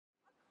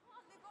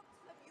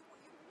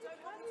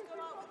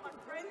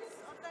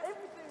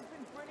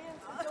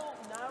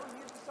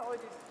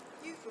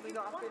Will we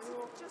not have want been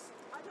more? just,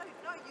 I don't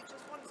know, you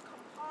just want to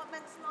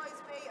compartmentalise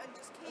me and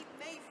just keep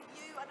me for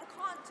you, and I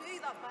can't do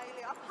that,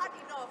 Bailey. I've had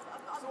enough.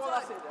 I'm So done.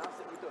 that's it then, that's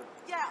it, we're done.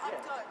 Yeah, I'm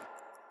done.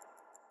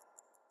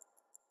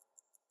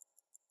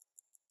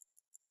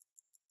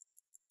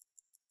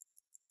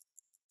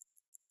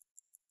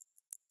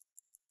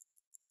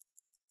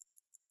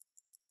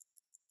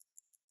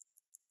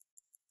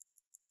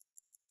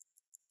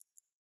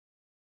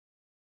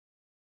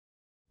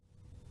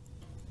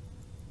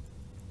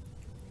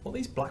 What are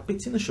these black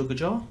bits in the sugar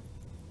jar?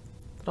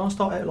 They don't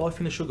start out life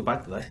in a sugar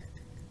bag, do they?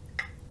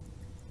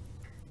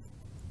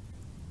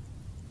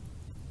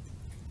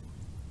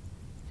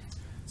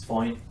 It's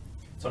fine.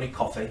 It's only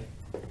coffee.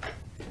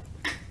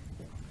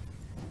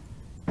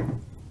 I've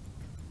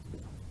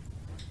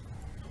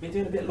been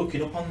doing a bit of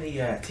looking up on the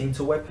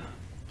Tinterweb,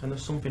 and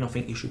there's something I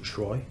think you should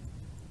try.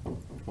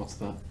 What's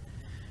that?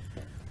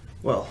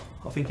 Well,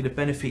 I think it'd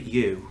benefit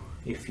you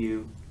if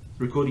you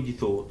recorded your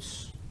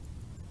thoughts,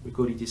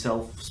 recorded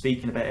yourself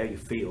speaking about how you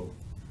feel,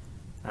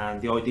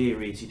 and the idea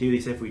is you do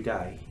this every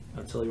day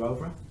until you're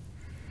over it.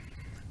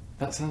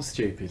 That sounds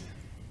stupid.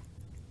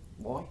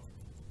 Why?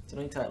 It's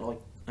only take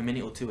like a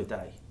minute or two a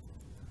day.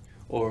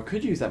 Or I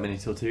could use that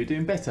minute or two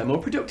doing better, more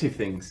productive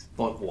things.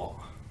 Like what?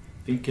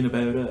 Thinking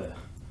about her?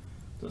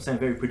 Doesn't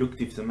sound very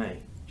productive to me.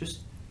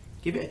 Just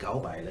give it a go,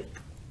 Bailey.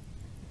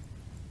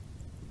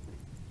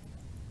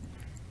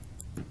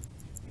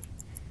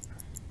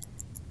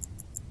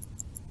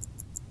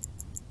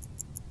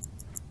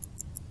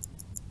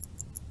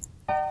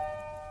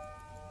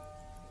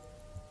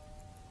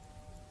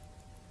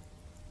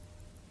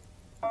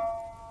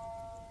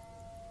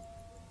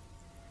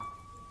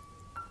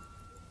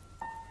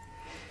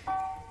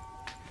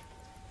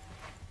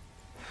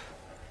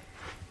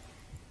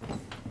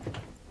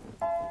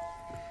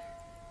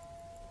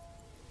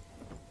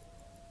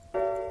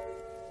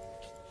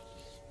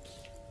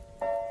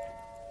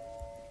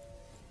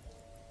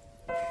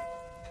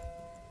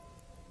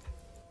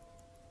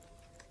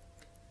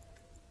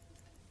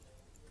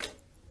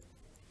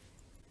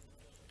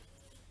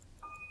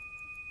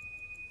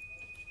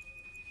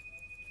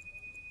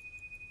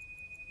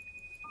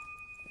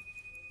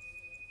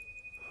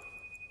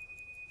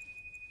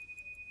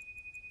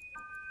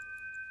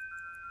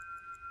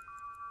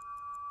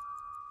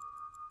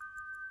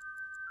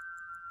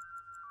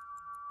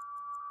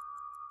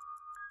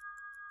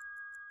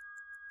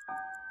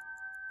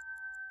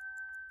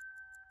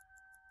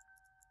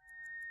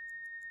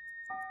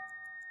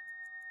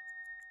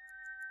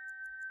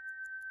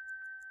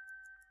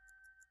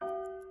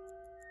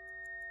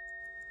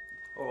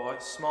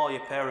 Alright, smile, you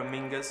pair of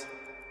mingers.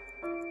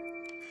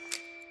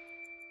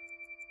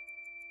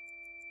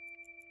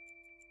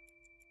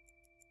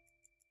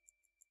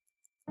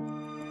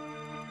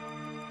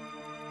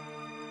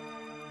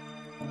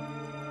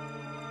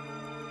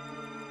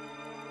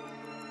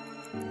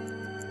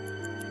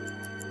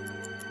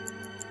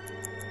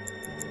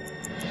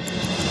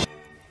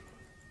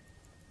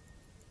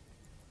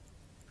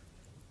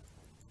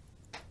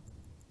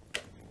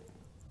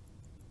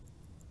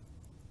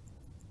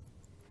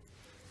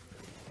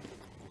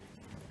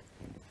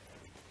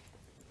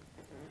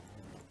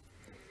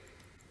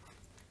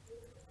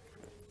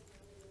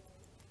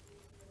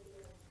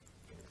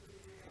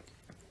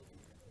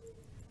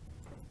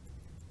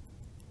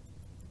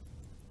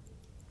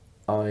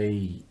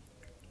 I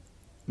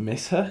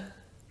miss her.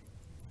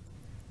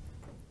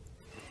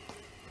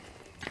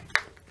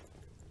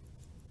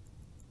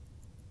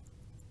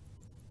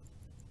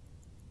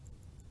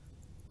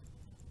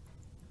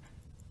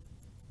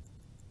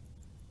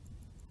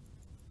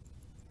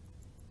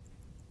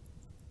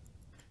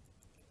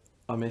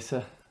 I miss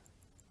her.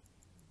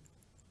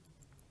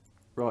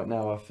 Right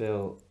now I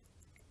feel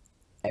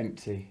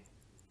empty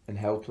and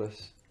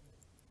helpless.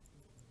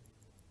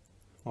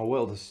 My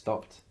world has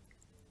stopped.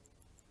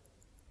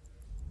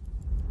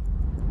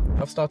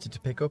 I've started to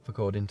pick up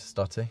according to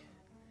Stotty.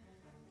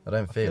 I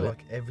don't feel it.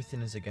 Like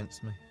everything is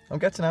against me. I'm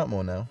getting out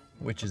more now,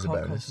 which is a I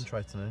can't bonus.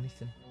 concentrate on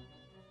anything.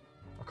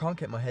 I can't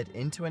get my head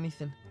into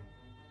anything.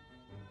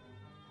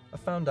 I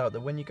found out that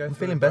when you go I'm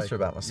through feeling a better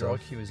breakup, about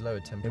myself. your IQ is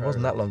lowered It temporarily.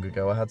 wasn't that long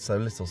ago I had so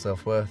little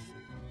self-worth.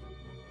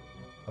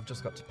 I've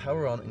just got to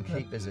power on and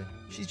keep busy.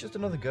 She's just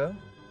another girl.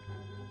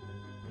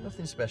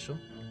 Nothing special.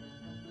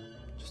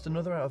 Just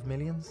another out of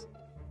millions.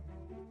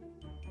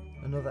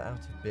 Another out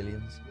of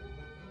billions.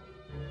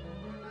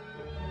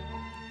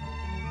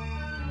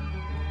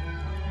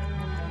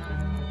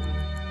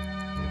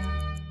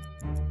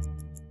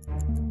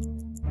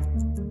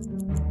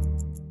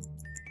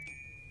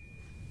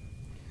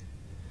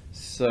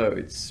 So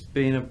it's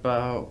been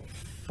about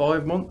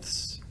 5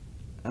 months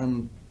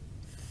and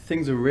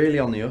things are really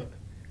on the up.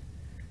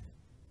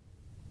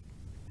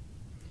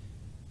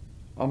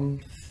 I'm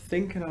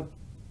thinking I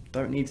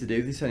don't need to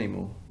do this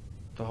anymore,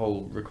 the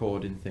whole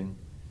recording thing.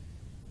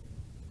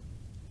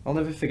 I'll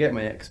never forget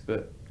my ex,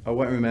 but I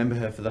won't remember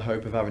her for the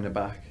hope of having her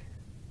back.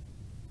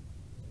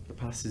 The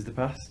past is the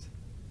past.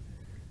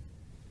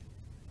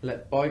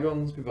 Let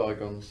bygones be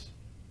bygones.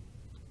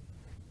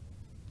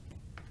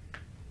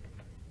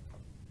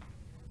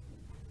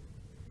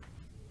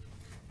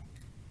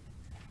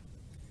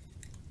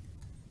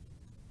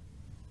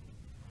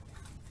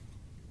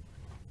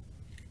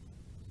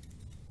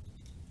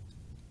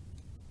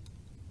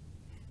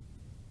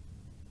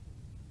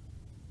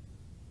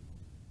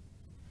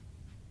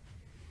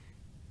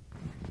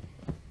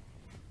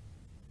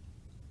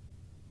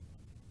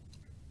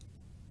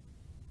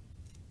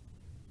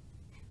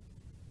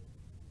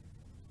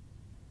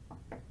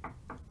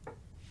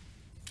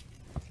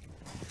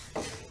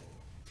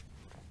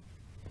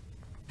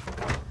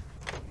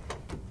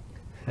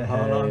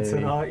 Hold on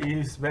tonight,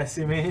 you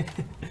specimen.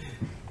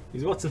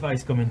 Is what's her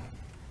face coming?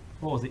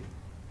 What was it?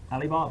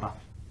 Alibaba?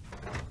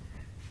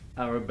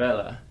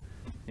 Arabella.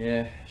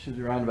 Yeah, she was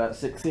around about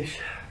 6-ish.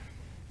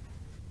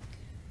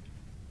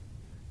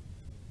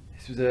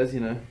 This was hers,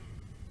 you know.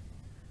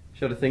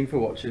 She had a thing for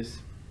watches.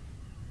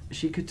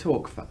 She could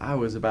talk for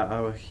hours about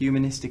our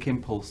humanistic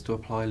impulse to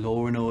apply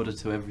law and order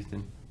to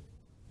everything.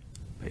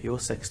 But your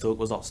sex talk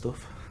was hot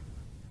stuff.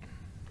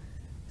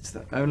 It's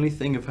the only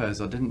thing of hers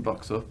I didn't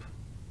box up.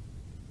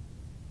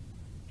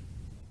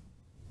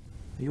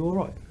 Are you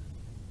alright?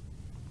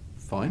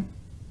 Fine.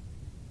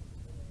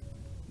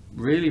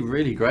 Really,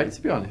 really great,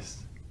 to be honest.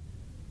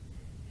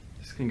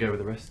 This can go with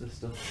the rest of the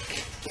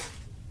stuff.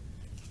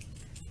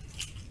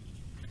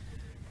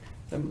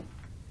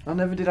 I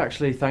never did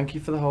actually thank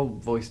you for the whole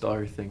voice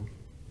diary thing.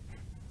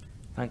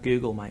 Thank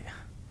Google, mate.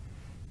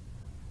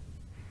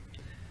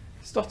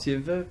 Stotty,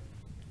 have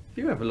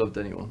you ever loved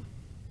anyone?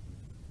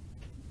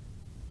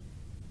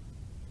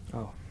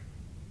 Oh.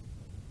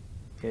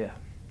 Yeah.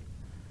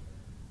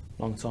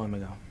 Long time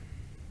ago.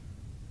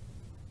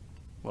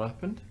 What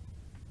happened?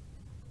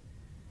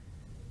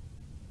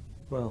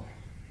 Well,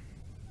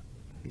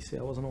 you see,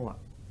 I wasn't all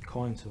that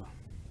kind to her.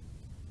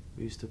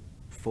 We used to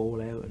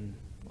fall out and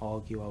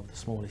argue over the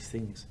smallest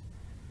things.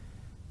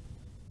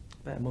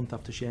 About a month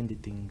after she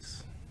ended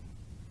things,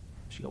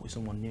 she got with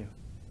someone new.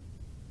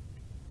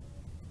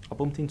 I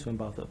bumped into them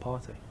both at a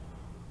party.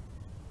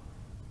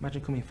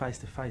 Imagine coming face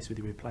to face with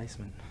your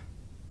replacement.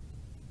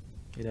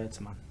 It hurts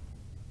a man.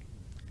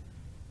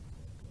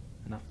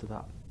 And after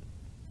that,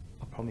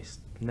 I promised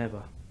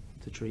never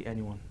to treat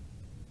anyone,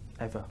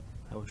 ever,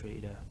 how I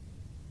treated her.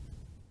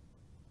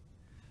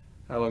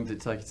 How long did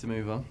it take you to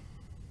move on?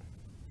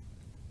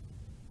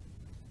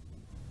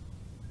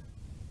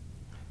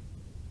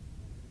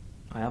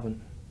 I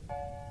haven't.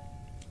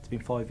 It's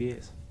been 5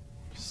 years.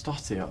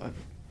 Stotty,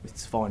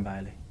 It's fine,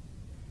 Bailey.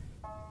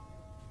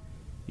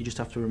 You just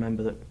have to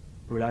remember that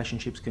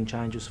relationships can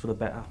change us for the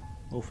better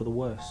or for the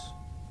worse.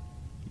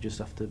 You just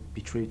have to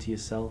be true to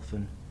yourself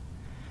and,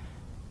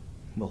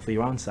 well, for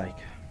your own sake,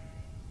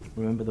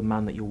 remember the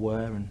man that you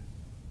were and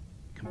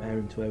compare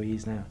him to how he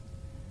is now.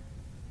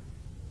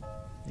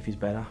 If he's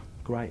better,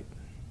 great.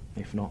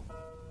 If not,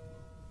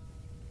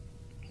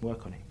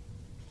 work on it.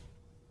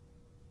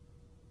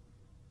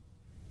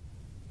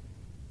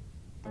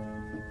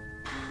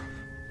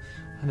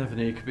 I never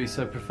knew you could be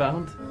so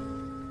profound.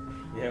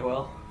 Yeah,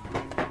 well,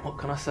 what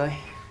can I say?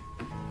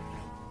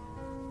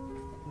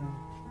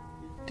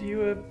 Do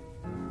you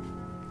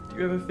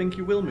ever think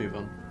you will move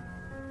on?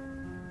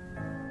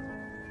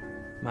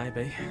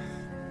 Maybe.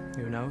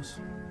 Who knows?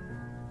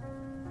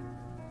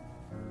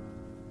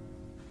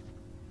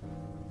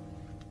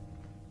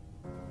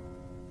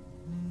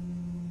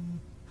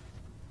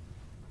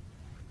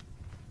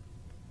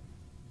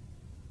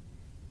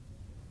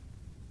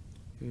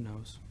 Who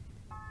knows?